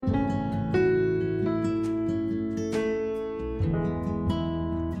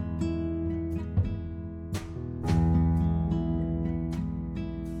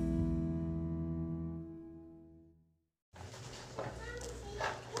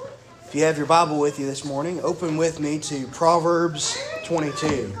If you have your Bible with you this morning, open with me to Proverbs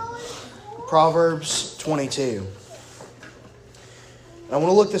 22. Proverbs 22. I want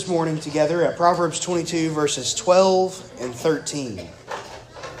to look this morning together at Proverbs 22, verses 12 and 13.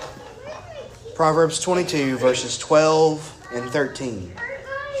 Proverbs 22, verses 12 and 13.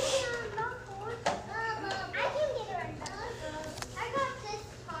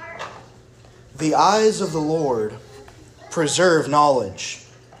 The eyes of the Lord preserve knowledge,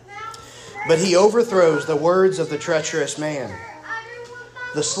 but he overthrows the words of the treacherous man.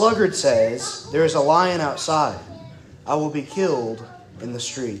 The sluggard says, "There is a lion outside. I will be killed in the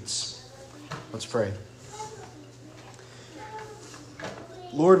streets." Let's pray.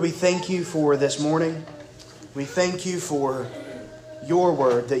 Lord, we thank you for this morning. We thank you for your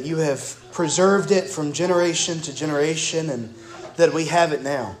word, that you have preserved it from generation to generation, and that we have it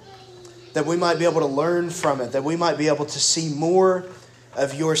now, that we might be able to learn from it, that we might be able to see more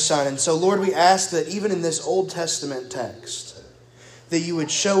of your Son. And so, Lord, we ask that even in this Old Testament text, that you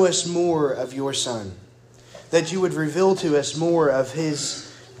would show us more of your Son, that you would reveal to us more of his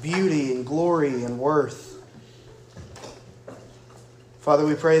beauty and glory and worth. Father,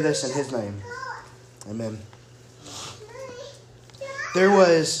 we pray this in his name. Amen. There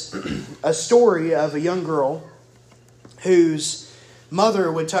was a story of a young girl whose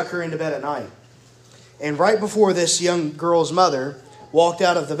mother would tuck her into bed at night. And right before this young girl's mother walked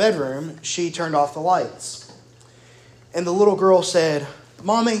out of the bedroom, she turned off the lights. And the little girl said,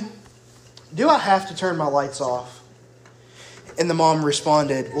 "Mommy, do I have to turn my lights off?" And the mom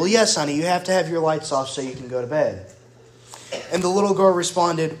responded, "Well, yes, honey, you have to have your lights off so you can go to bed." And the little girl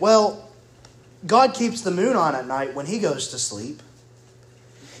responded, "Well, God keeps the moon on at night when he goes to sleep."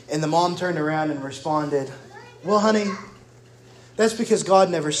 And the mom turned around and responded, "Well, honey, that's because God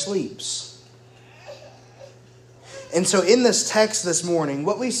never sleeps." And so in this text this morning,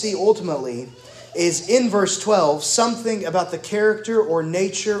 what we see ultimately is in verse 12, something about the character or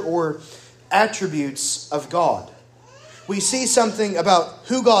nature or attributes of God. We see something about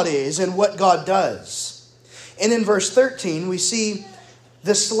who God is and what God does. And in verse 13, we see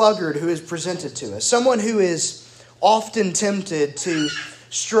the sluggard who is presented to us. Someone who is often tempted to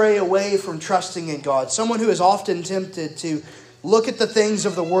stray away from trusting in God. Someone who is often tempted to look at the things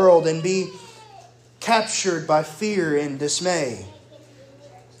of the world and be captured by fear and dismay.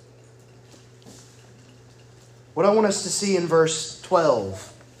 What I want us to see in verse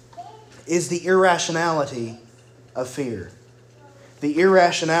 12 is the irrationality of fear. The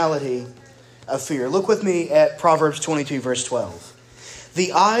irrationality of fear. Look with me at Proverbs 22, verse 12.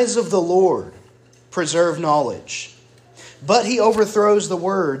 The eyes of the Lord preserve knowledge, but he overthrows the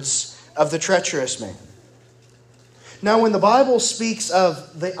words of the treacherous man. Now, when the Bible speaks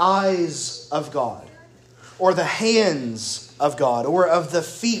of the eyes of God, or the hands of God, or of the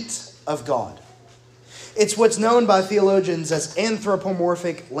feet of God, it's what's known by theologians as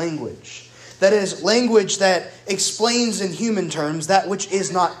anthropomorphic language. That is, language that explains in human terms that which is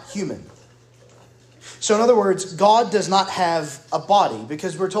not human. So in other words, God does not have a body,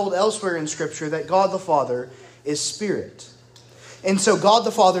 because we're told elsewhere in Scripture that God the Father is spirit. And so God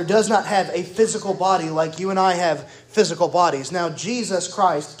the Father does not have a physical body like you and I have physical bodies. Now, Jesus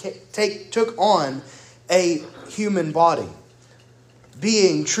Christ took on a human body,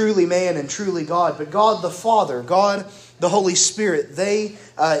 being truly man and truly God. But God the Father, God the Holy Spirit, they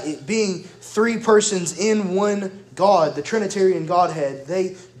being three persons in one God, the Trinitarian Godhead,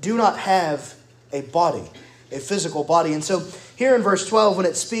 they do not have a body, a physical body. And so here in verse 12, when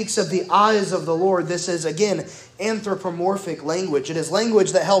it speaks of the eyes of the Lord, this is again anthropomorphic language. It is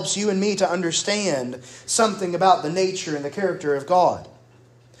language that helps you and me to understand something about the nature and the character of God.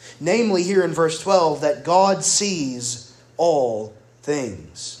 Namely, here in verse 12, that God sees all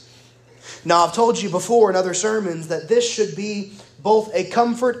things. Now, I've told you before in other sermons that this should be both a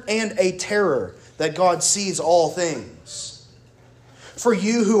comfort and a terror, that God sees all things. For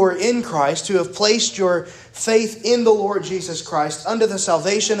you who are in Christ, who have placed your faith in the Lord Jesus Christ unto the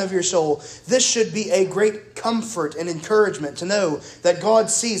salvation of your soul, this should be a great comfort and encouragement to know that God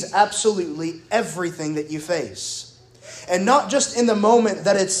sees absolutely everything that you face. And not just in the moment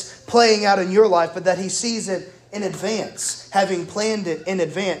that it's playing out in your life, but that he sees it in advance, having planned it in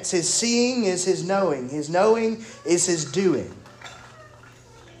advance. His seeing is his knowing. His knowing is his doing.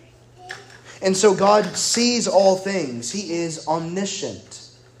 And so God sees all things. He is omniscient.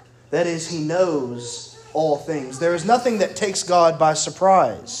 That is, he knows all things. There is nothing that takes God by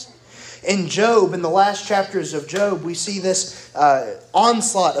surprise. In Job, in the last chapters of Job, we see this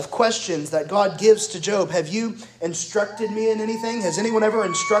onslaught of questions that God gives to Job. Have you instructed me in anything? Has anyone ever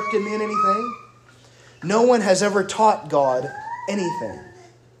instructed me in anything? No one has ever taught God anything.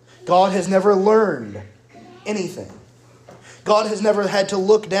 God has never learned anything. God has never had to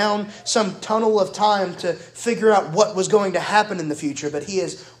look down some tunnel of time to figure out what was going to happen in the future, but He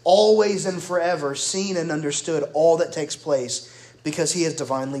has always and forever seen and understood all that takes place because He has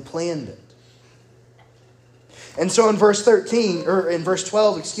divinely planned it. And so in verse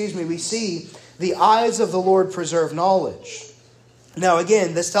 12, we see the eyes of the Lord preserve knowledge. Now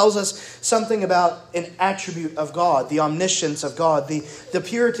again, this tells us something about an attribute of God, the omniscience of God. The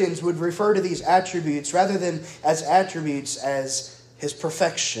Puritans would refer to these attributes rather than as attributes as His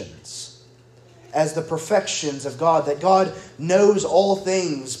perfections, as the perfections of God, that God knows all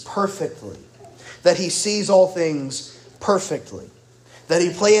things perfectly, that He sees all things perfectly, that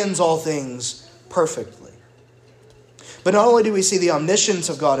He plans all things perfectly. But not only do we see the omniscience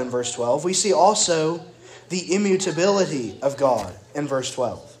of God in verse 12, we see also the immutability of God in verse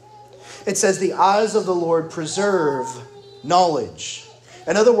 12. It says, the eyes of the Lord preserve knowledge.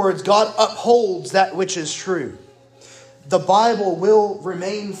 In other words, God upholds that which is true. The Bible will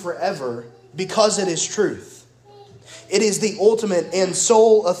remain forever because it is truth. It is the ultimate and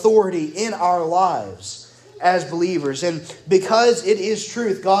sole authority in our lives as believers. And because it is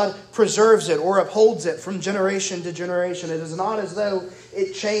truth, God preserves it or upholds it from generation to generation. It is not as though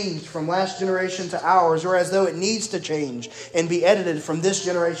it changed from last generation to ours, or as though it needs to change and be edited from this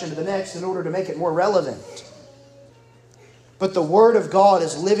generation to the next in order to make it more relevant. But the Word of God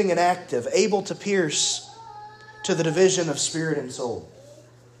is living and active, able to pierce to the division of spirit and soul.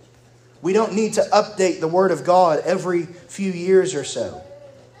 We don't need to update the Word of God every few years or so.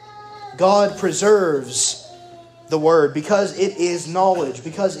 God preserves the Word because it is knowledge,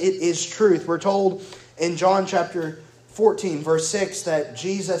 because it is truth. We're told in John chapter 14, verse 6, that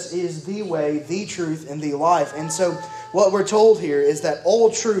Jesus is the way, the truth, and the life. And so what we're told here is that all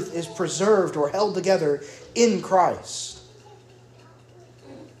truth is preserved or held together in Christ.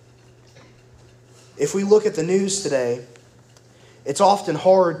 If we look at the news today, it's often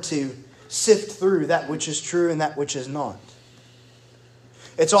hard to sift through that which is true and that which is not.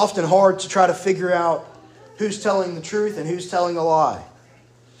 It's often hard to try to figure out who's telling the truth and who's telling a lie.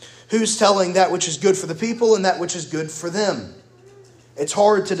 Who's telling that which is good for the people and that which is good for them. It's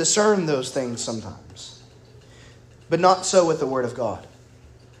hard to discern those things sometimes. But not so with the Word of God.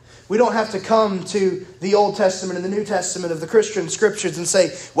 We don't have to come to the Old Testament and the New Testament of the Christian Scriptures and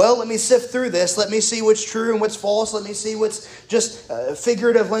say, well, let me sift through this. Let me see what's true and what's false. Let me see what's just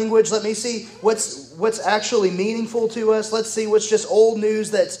figurative language. Let me see what's actually meaningful to us. Let's see what's just old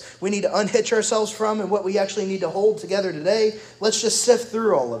news that we need to unhitch ourselves from and what we actually need to hold together today. Let's just sift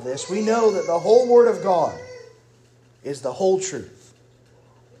through all of this. We know that the whole Word of God is the whole truth.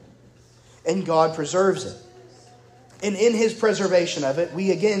 And God preserves it. And in His preservation of it, we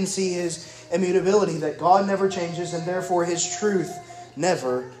again see His immutability, that God never changes and therefore His truth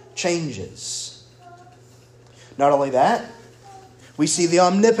never changes. Not only that, we see the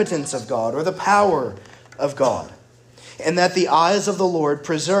omnipotence of God or the power of God, and that the eyes of the Lord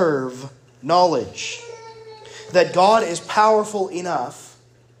preserve knowledge. That God is powerful enough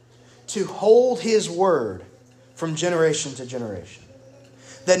to hold His word from generation to generation.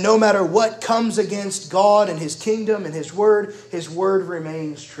 That no matter what comes against God and His kingdom and His word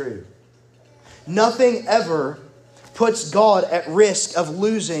remains true. Nothing ever puts God at risk of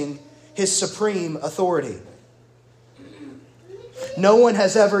losing His supreme authority. No one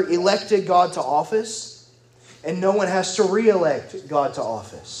has ever elected God to office, and no one has to re-elect God to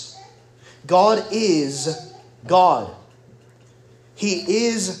office. God is God. He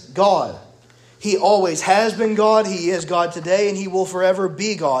is God. He always has been God, He is God today, and He will forever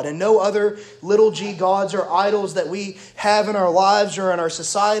be God. And no other little g gods or idols that we have in our lives or in our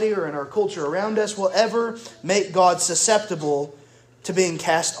society or in our culture around us will ever make God susceptible to being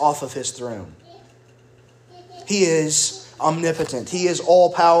cast off of His throne. He is omnipotent. He is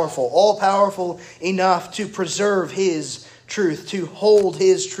all-powerful enough to preserve His truth, to hold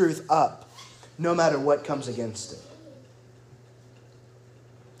His truth up, no matter what comes against it.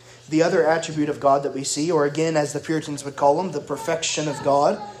 The other attribute of God that we see, or again, as the Puritans would call Him, the perfection of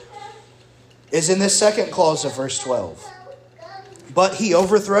God, is in this second clause of verse 12. But He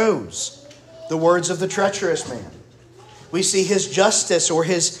overthrows the words of the treacherous man. We see His justice or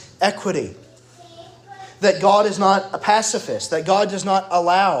His equity. That God is not a pacifist. That God does not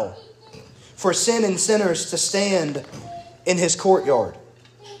allow for sin and sinners to stand in His courtyard.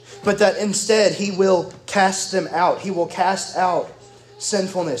 But that instead He will cast them out. He will cast out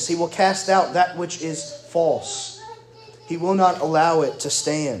sinfulness. He will cast out that which is false. He will not allow it to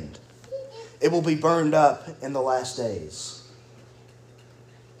stand. It will be burned up in the last days.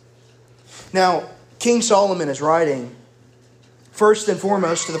 Now, King Solomon is writing first and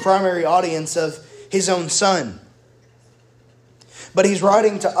foremost to the primary audience of his own Son. But he's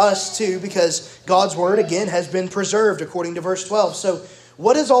writing to us too because God's Word, again, has been preserved according to verse 12. So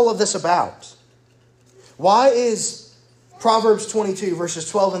what is all of this about? Why is Proverbs 22 verses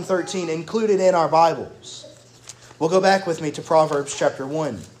 12 and 13 included in our Bibles? Well, go back with me to Proverbs chapter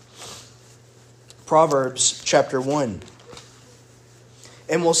 1. Proverbs chapter 1.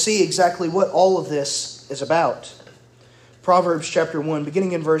 And we'll see exactly what all of this is about. Proverbs chapter 1,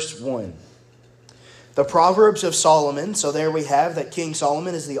 beginning in verse 1. The Proverbs of Solomon, so there we have that King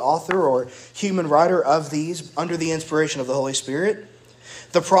Solomon is the author or human writer of these under the inspiration of the Holy Spirit.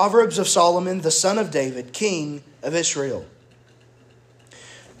 The Proverbs of Solomon, the son of David, king of Israel.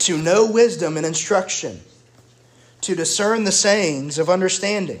 To know wisdom and instruction, to discern the sayings of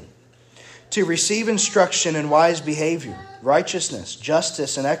understanding, to receive instruction in wise behavior, righteousness,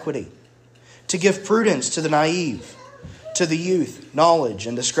 justice, and equity, to give prudence to the naive, to the youth, knowledge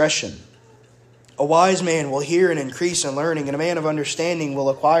and discretion. A wise man will hear and increase in learning, and a man of understanding will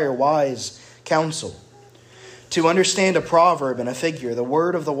acquire wise counsel. To understand a proverb and a figure, the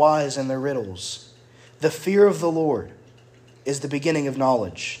word of the wise and their riddles. The fear of the Lord is the beginning of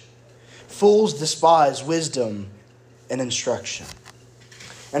knowledge. Fools despise wisdom and instruction.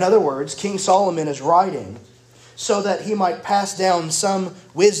 In other words, King Solomon is writing so that he might pass down some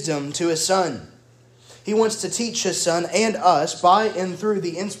wisdom to his son. He wants to teach his son and us by and through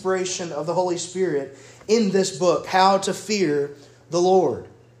the inspiration of the Holy Spirit in this book how to fear the Lord.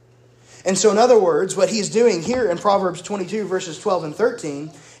 And so in other words, what he's doing here in Proverbs 22 verses 12 and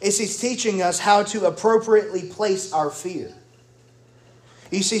 13 is he's teaching us how to appropriately place our fear.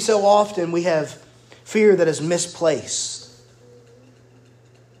 You see, so often we have fear that is misplaced.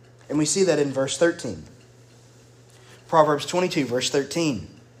 And we see that in verse 13. Proverbs 22 verse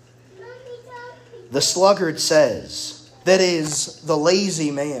 13. The sluggard says, that is, the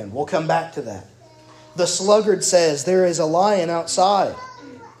lazy man. We'll come back to that. The sluggard says, there is a lion outside.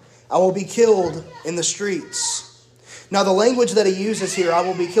 I will be killed in the streets. Now, the language that he uses here, I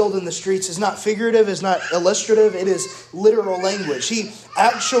will be killed in the streets, is not figurative, is not illustrative. It is literal language. He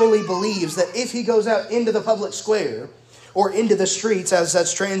actually believes that if he goes out into the public square, or into the streets, as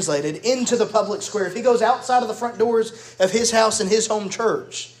that's translated, into the public square, if he goes outside of the front doors of his house and his home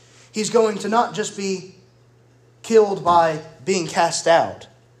church, he's going to not just be killed by being cast out,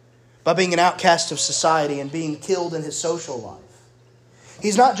 by being an outcast of society and being killed in his social life.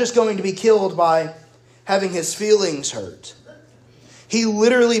 He's not just going to be killed by having his feelings hurt. He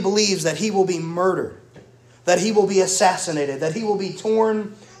literally believes that he will be murdered, that he will be assassinated, that he will be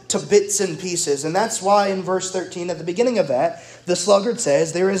torn to bits and pieces. And that's why in verse 13, at the beginning of that, the sluggard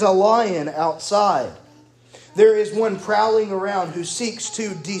says, there is a lion outside. There is one prowling around who seeks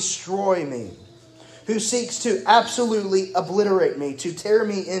to destroy me, who seeks to absolutely obliterate me, to tear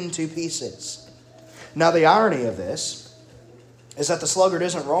me into pieces. Now, the irony of this is that the sluggard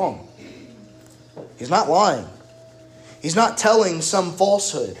isn't wrong. He's not lying. He's not telling some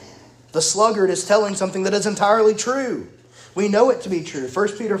falsehood. The sluggard is telling something that is entirely true. We know it to be true.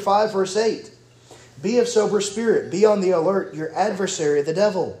 1 Peter 5, verse 8. Be of sober spirit. Be on the alert. Your adversary, the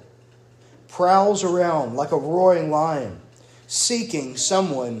devil, prowls around like a roaring lion, seeking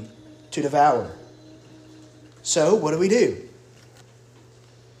someone to devour. So, what do?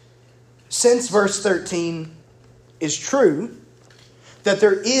 Since verse 13 is true, that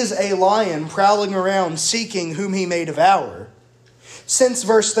there is a lion prowling around seeking whom he may devour, since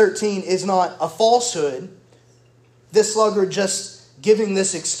verse 13 is not a falsehood, this sluggard just giving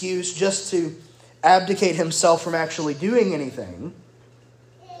this excuse just to abdicate himself from actually doing anything,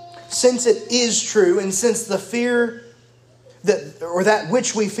 since it is true, and since the fear that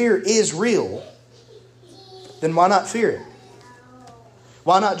which we fear is real, then why not fear it?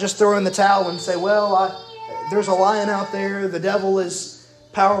 Why not just throw in the towel and say, well, there's a lion out there. The devil is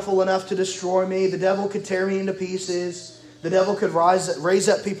powerful enough to destroy me. The devil could tear me into pieces. The devil could raise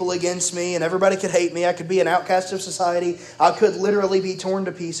up people against me, and everybody could hate me. I could be an outcast of society. I could literally be torn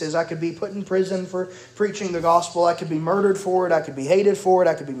to pieces. I could be put in prison for preaching the gospel. I could be murdered for it. I could be hated for it.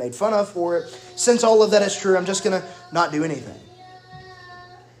 I could be made fun of for it. Since all of that is true, I'm just going to not do anything.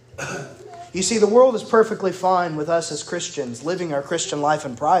 You see, the world is perfectly fine with us as Christians living our Christian life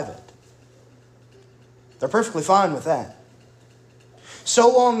in private. They're perfectly fine with that.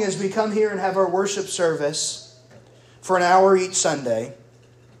 So long as we come here and have our worship service for an hour each Sunday,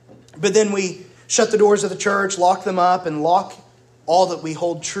 but then we shut the doors of the church, lock them up, and lock all that we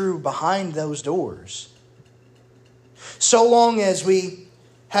hold true behind those doors. So long as we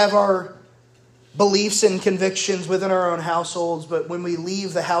have our beliefs and convictions within our own households, but when we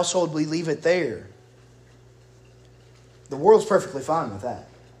leave the household, we leave it there. The world's perfectly fine with that.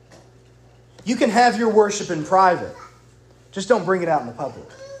 You can have your worship in private. Just don't bring it out in the public.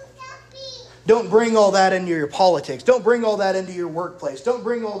 Don't bring all that into your politics. Don't bring all that into your workplace. Don't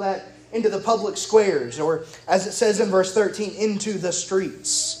bring all that into the public squares, or as it says in verse 13, into the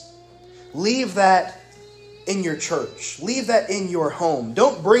streets. Leave that in your church. Leave that in your home.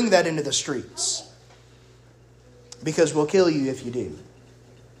 Don't bring that into the streets, because we'll kill you if you do.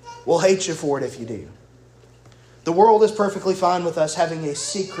 We'll hate you for it if you do. The world is perfectly fine with us having a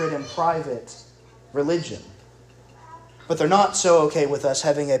secret and private religion, but they're not so okay with us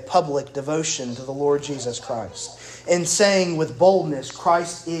having a public devotion to the Lord Jesus Christ and saying with boldness,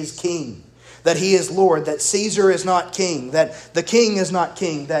 Christ is King, that He is Lord, that Caesar is not king, that the king is not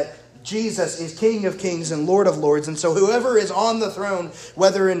king, that Jesus is King of kings and Lord of lords. And so whoever is on the throne,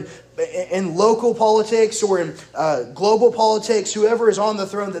 whether in local politics or in global politics, whoever is on the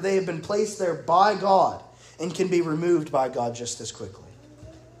throne, that they have been placed there by God and can be removed by God just as quickly.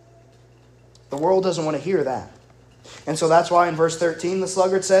 The world doesn't want to hear that. And so that's why in verse 13 the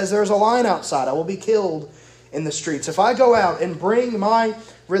sluggard says, there's a lion outside, I will be killed in the streets. If I go out and bring my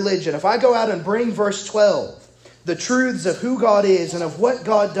religion, if I go out and bring verse 12, the truths of who God is and of what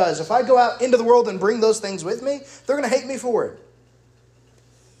God does, if I go out into the world and bring those things with me, they're going to hate me for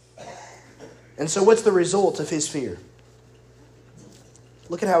it. And so what's the result of his fear?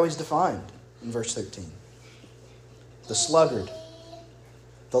 Look at how he's defined in verse 13. The sluggard,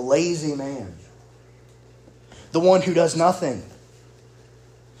 the lazy man, the one who does nothing,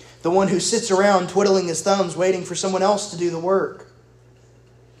 the one who sits around twiddling his thumbs waiting for someone else to do the work.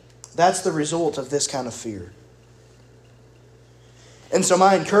 That's the result of this kind of fear. And so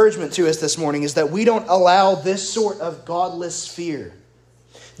my encouragement to us this morning is that we don't allow this sort of godless fear,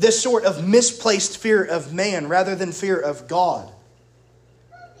 this sort of misplaced fear of man rather than fear of God,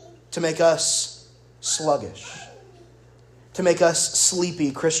 to make us sluggish, to make us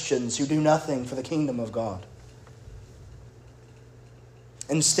sleepy Christians who do nothing for the kingdom of God.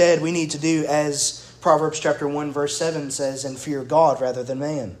 Instead, we need to do as Proverbs chapter 1 verse 7 says, and fear God rather than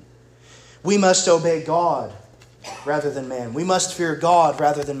man. We must obey God rather than man. We must fear God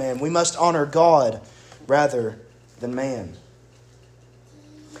rather than man. We must honor God rather than man.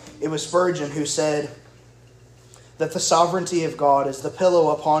 It was Spurgeon who said that the sovereignty of God is the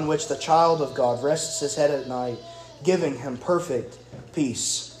pillow upon which the child of God rests his head at night, giving him perfect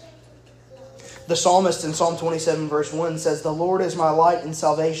peace. The psalmist in Psalm 27 verse 1 says, the Lord is my light and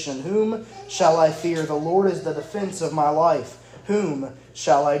salvation. Whom shall I fear? The Lord is the defense of my life. Whom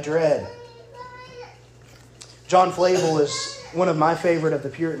shall I dread? John Flavel is one of my favorite of the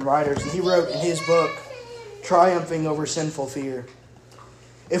Puritan writers, and he wrote in his book, Triumphing Over Sinful Fear,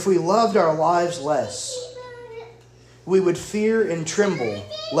 if we loved our lives less, we would fear and tremble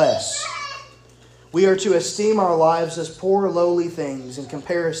less. We are to esteem our lives as poor, lowly things in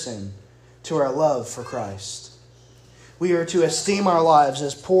comparison to our love for Christ. We are to esteem our lives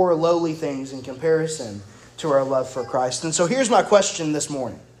as poor, lowly things in comparison to our love for Christ. And so here's my question this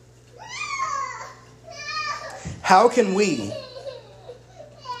morning. How can we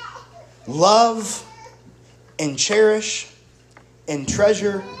love and cherish and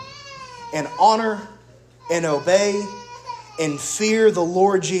treasure and honor and obey and fear the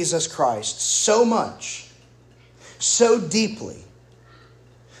Lord Jesus Christ so much, so deeply,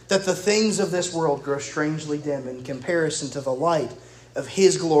 that the things of this world grow strangely dim in comparison to the light of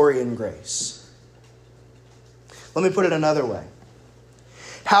His glory and grace? Let me put it another way.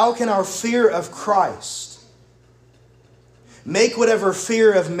 How can our fear of Christ make whatever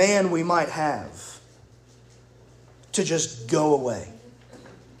fear of man we might have to just go away?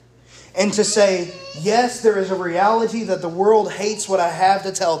 And to say, yes, there is a reality that the world hates what I have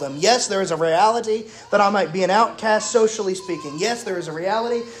to tell them. Yes, there is a reality that I might be an outcast socially speaking. Yes, there is a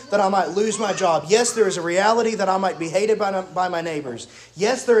reality that I might lose my job. Yes, there is a reality that I might be hated by my neighbors.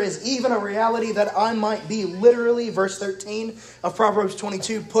 Yes, there is even a reality that I might be literally, verse 13 of Proverbs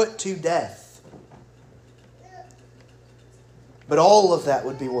 22, put to death. But all of that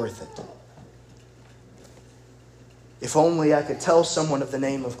would be worth it if only I could tell someone of the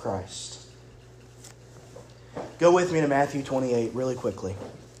name of Christ. Go with me to Matthew 28 really quickly.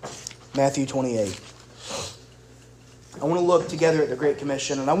 Matthew 28. I want to look together at the Great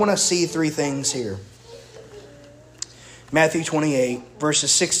Commission, and I want to see three things here. Matthew 28,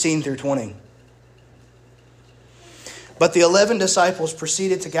 verses 16 through 20. But the 11 disciples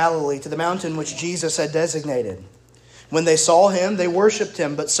proceeded to Galilee, to the mountain which Jesus had designated. When they saw him, they worshipped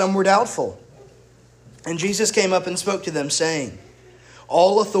him, but some were doubtful. And Jesus came up and spoke to them, saying,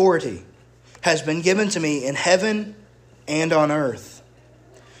 all authority has been given to me in heaven and on earth.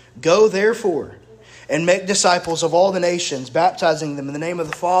 Go therefore and make disciples of all the nations, baptizing them in the name of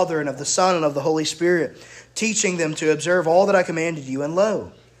the Father and of the Son and of the Holy Spirit, teaching them to observe all that I commanded you. And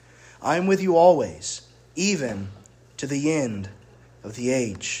lo, I am with you always, even to the end of the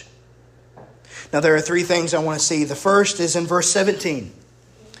age. Now there are three things I want to see. The first is in verse 17.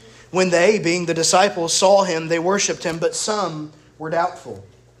 When they, being the disciples, saw him, they worshipped him, but some were doubtful.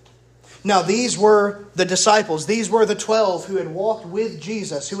 Now these were the disciples. These were the 12 who had walked with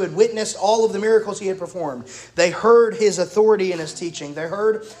Jesus, who had witnessed all of the miracles he had performed. They heard his authority in his teaching. They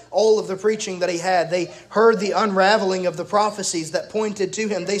heard all of the preaching that he had. They heard the unraveling of the prophecies that pointed to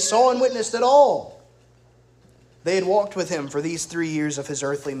him. They saw and witnessed it all. They had walked with him for these 3 years of his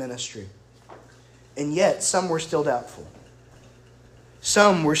earthly ministry. And yet some were still doubtful.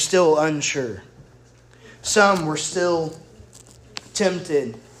 Some were still unsure. Some were still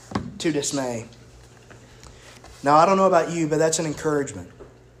tempted to dismay. Now, I don't know about you, but that's an encouragement.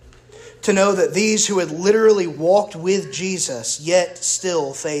 To know that these who had literally walked with Jesus, yet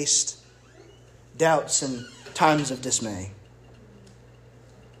still faced doubts and times of dismay.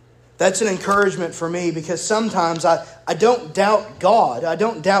 That's an encouragement for me, because sometimes I don't doubt God. I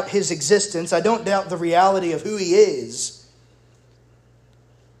don't doubt his existence. I don't doubt the reality of who he is.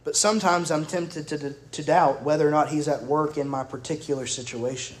 But sometimes I'm tempted to doubt whether or not he's at work in my particular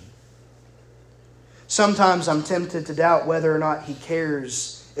situation. Sometimes I'm tempted to doubt whether or not he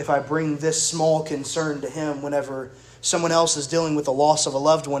cares if I bring this small concern to him whenever someone else is dealing with the loss of a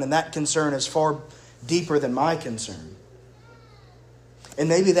loved one, and that concern is far deeper than my concern. And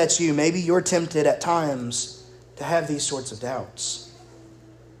maybe that's you. Maybe you're tempted at times to have these sorts of doubts.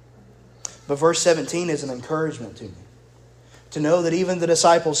 But verse 17 is an encouragement to me. To know that even the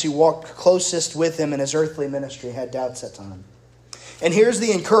disciples who walked closest with him in his earthly ministry had doubts at times. And here's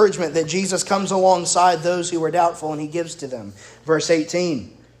the encouragement that Jesus comes alongside those who were doubtful and he gives to them. Verse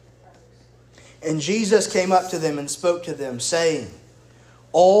 18. And Jesus came up to them and spoke to them, saying,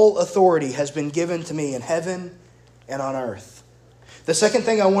 all authority has been given to me in heaven and on earth. The second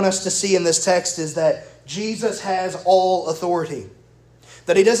thing I want us to see in this text is that Jesus has all authority.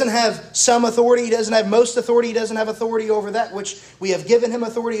 That he doesn't have some authority, he doesn't have most authority, he doesn't have authority over that which we have given him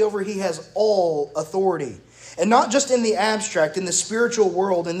authority over. He has all authority. And not just in the abstract, in the spiritual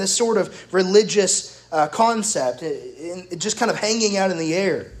world, in this sort of religious concept, just kind of hanging out in the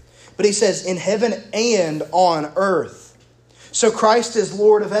air. But he says, in heaven and on earth. So Christ is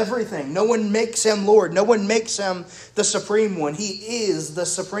Lord of everything. No one makes him Lord. No one makes him the supreme one. He is the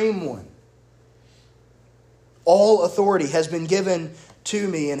supreme one. All authority has been given to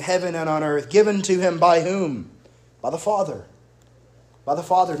me in heaven and on earth. Given to him by whom? By the Father. By the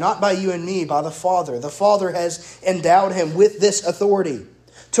Father. Not by you and me, by the Father. The Father has endowed him with this authority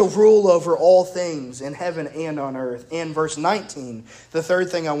to rule over all things in heaven and on earth. And verse 19, the third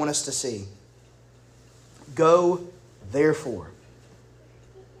thing I want us to see. Go therefore.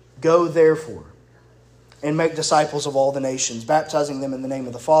 Go therefore and make disciples of all the nations, baptizing them in the name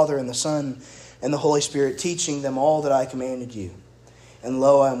of the Father and the Son and the Holy Spirit, teaching them all that I commanded you. And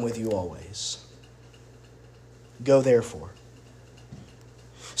lo, I am with you always. Go therefore.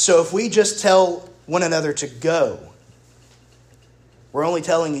 So if we just tell one another to go, we're only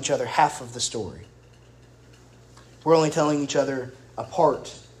telling each other half of the story. We're only telling each other a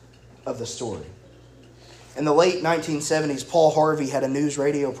part of the story. In the late 1970s, Paul Harvey had a news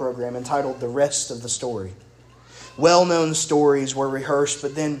radio program entitled The Rest of the Story. Well-known stories were rehearsed,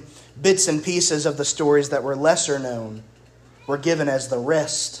 but then bits and pieces of the stories that were lesser known were given as the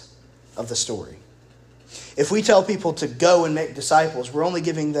rest of the story. If we tell people to go and make disciples, we're only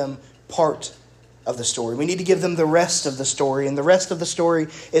giving them part of the story. We need to give them the rest of the story, and the rest of the story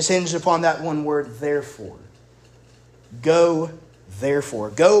is hinged upon that one word, therefore. Go, therefore.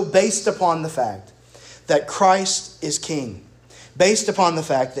 Go based upon the fact that Christ is King. Based upon the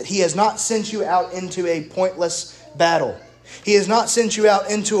fact that he has not sent you out into a pointless battle. He has not sent you out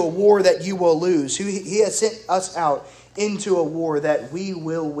into a war that you will lose. He has sent us out into a war that we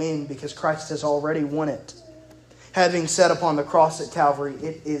will win because Christ has already won it. Having said upon the cross at Calvary,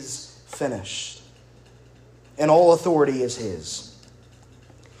 it is finished. And all authority is his.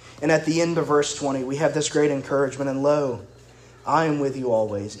 And at the end of verse 20, we have this great encouragement. And lo, I am with you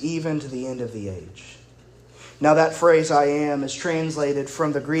always, even to the end of the age. Now that phrase, I am, is translated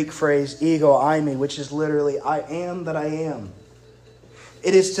from the Greek phrase, ego eimi, which is literally, I am that I am.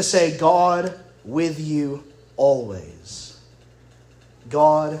 It is to say, God with you always.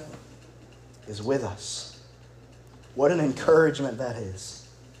 God is with us. What an encouragement that is,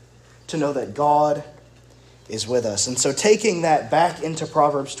 to know that God is with us. And so taking that back into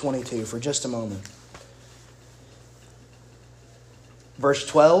Proverbs 22 for just a moment. Verse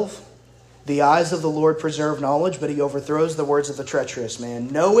 12, The eyes of the Lord preserve knowledge, but he overthrows the words of the treacherous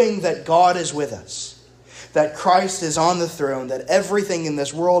man. Knowing that God is with us, that Christ is on the throne, that everything in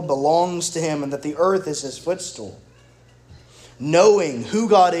this world belongs to him, and that the earth is his footstool. Knowing who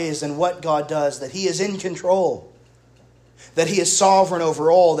God is and what God does, that he is in control, that he is sovereign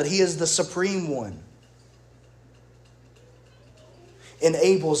over all, that he is the supreme one,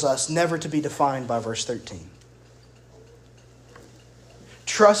 enables us never to be defined by verse 13.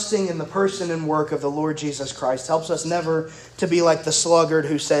 Trusting in the person and work of the Lord Jesus Christ helps us never to be like the sluggard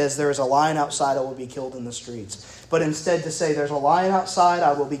who says, there is a lion outside, I will be killed in the streets. But instead to say, there's a lion outside,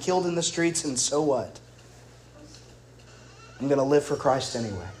 I will be killed in the streets, and so what? I'm going to live for Christ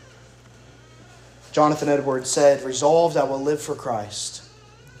anyway. Jonathan Edwards said, resolved, I will live for Christ.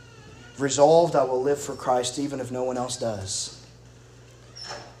 Resolved, I will live for Christ even if no one else does.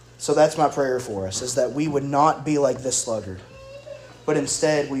 So that's my prayer for us, is that we would not be like this sluggard, but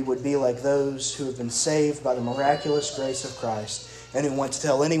instead we would be like those who have been saved by the miraculous grace of Christ and who want to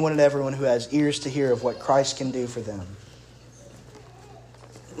tell anyone and everyone who has ears to hear of what Christ can do for them.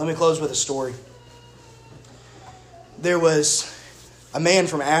 Let me close with a story. There was a man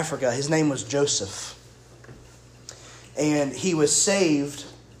from Africa. His name was Joseph. And he was saved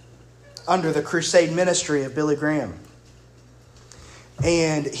under the crusade ministry of Billy Graham.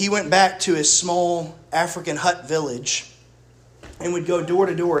 And he went back to his small African hut village and would go door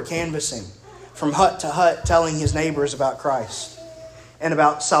to door canvassing from hut to hut, telling his neighbors about Christ and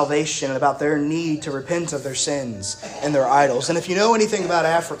about salvation and about their need to repent of their sins and their idols. And if you know anything about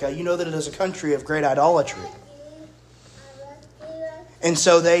Africa, you know that it is a country of great idolatry. And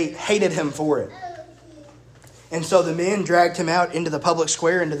so they hated him for it. And so the men dragged him out into the public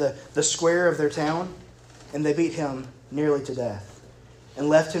square, into the square of their town, and they beat him nearly to death and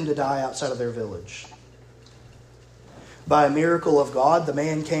left him to die outside of their village. By a miracle of God, the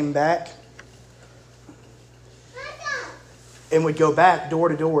man came back and would go back door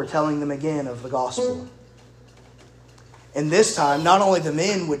to door telling them again of the gospel. And this time, not only the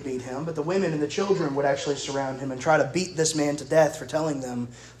men would beat him, but the women and the children would actually surround him and try to beat this man to death for telling them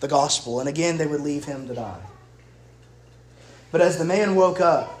the gospel. And again, they would leave him to die. But as the man woke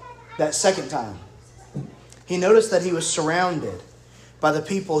up that second time, he noticed that he was surrounded by the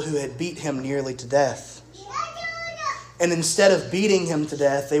people who had beat him nearly to death. And instead of beating him to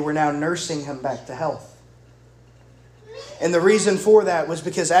death, they were now nursing him back to health. And the reason for that was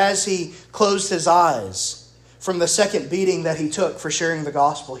because as he closed his eyes from the second beating that he took for sharing the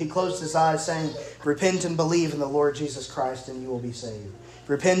gospel, he closed his eyes saying, repent and believe in the Lord Jesus Christ and you will be saved.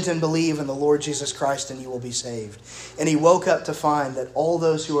 Repent and believe in the Lord Jesus Christ and you will be saved. And he woke up to find that all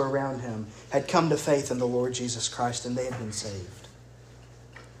those who were around him had come to faith in the Lord Jesus Christ and they had been saved.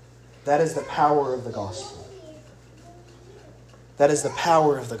 That is the power of the gospel. That is the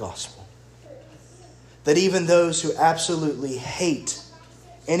power of the gospel. That even those who absolutely hate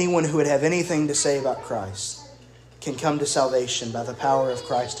anyone who would have anything to say about Christ can come to salvation by the power of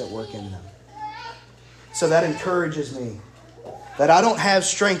Christ at work in them. So that encourages me that I don't have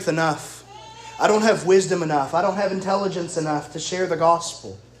strength enough. I don't have wisdom enough. I don't have intelligence enough to share the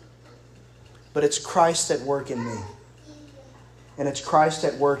gospel. But it's Christ at work in me. And it's Christ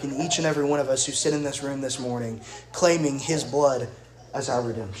at work in each and every one of us who sit in this room this morning, claiming his blood as our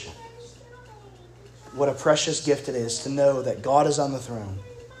redemption. What a precious gift it is to know that God is on the throne,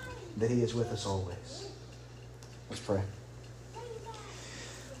 that he is with us always. Let's pray.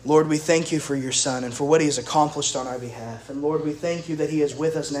 Lord, we thank you for your Son and for what he has accomplished on our behalf. And Lord, we thank you that he is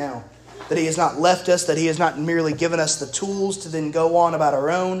with us now, that he has not left us, that he has not merely given us the tools to then go on about our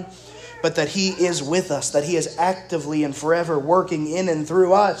own, but that he is with us, that he is actively and forever working in and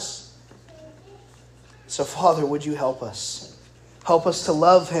through us. So, Father, would you help us? Help us to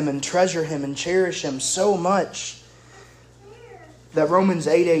love him and treasure him and cherish him so much that Romans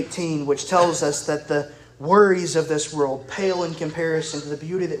 8:18, which tells us that the worries of this world pale in comparison to the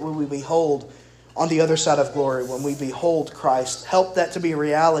beauty that we behold on the other side of glory when we behold Christ. Help that to be a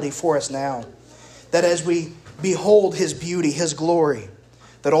reality for us now. That as we behold his beauty, his glory,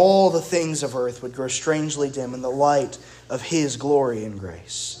 that all the things of earth would grow strangely dim in the light of his glory and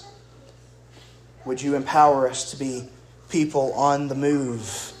grace. Would you empower us to be people on the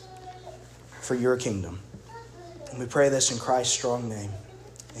move for your kingdom? And we pray this in Christ's strong name.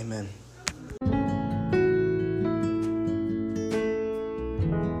 Amen.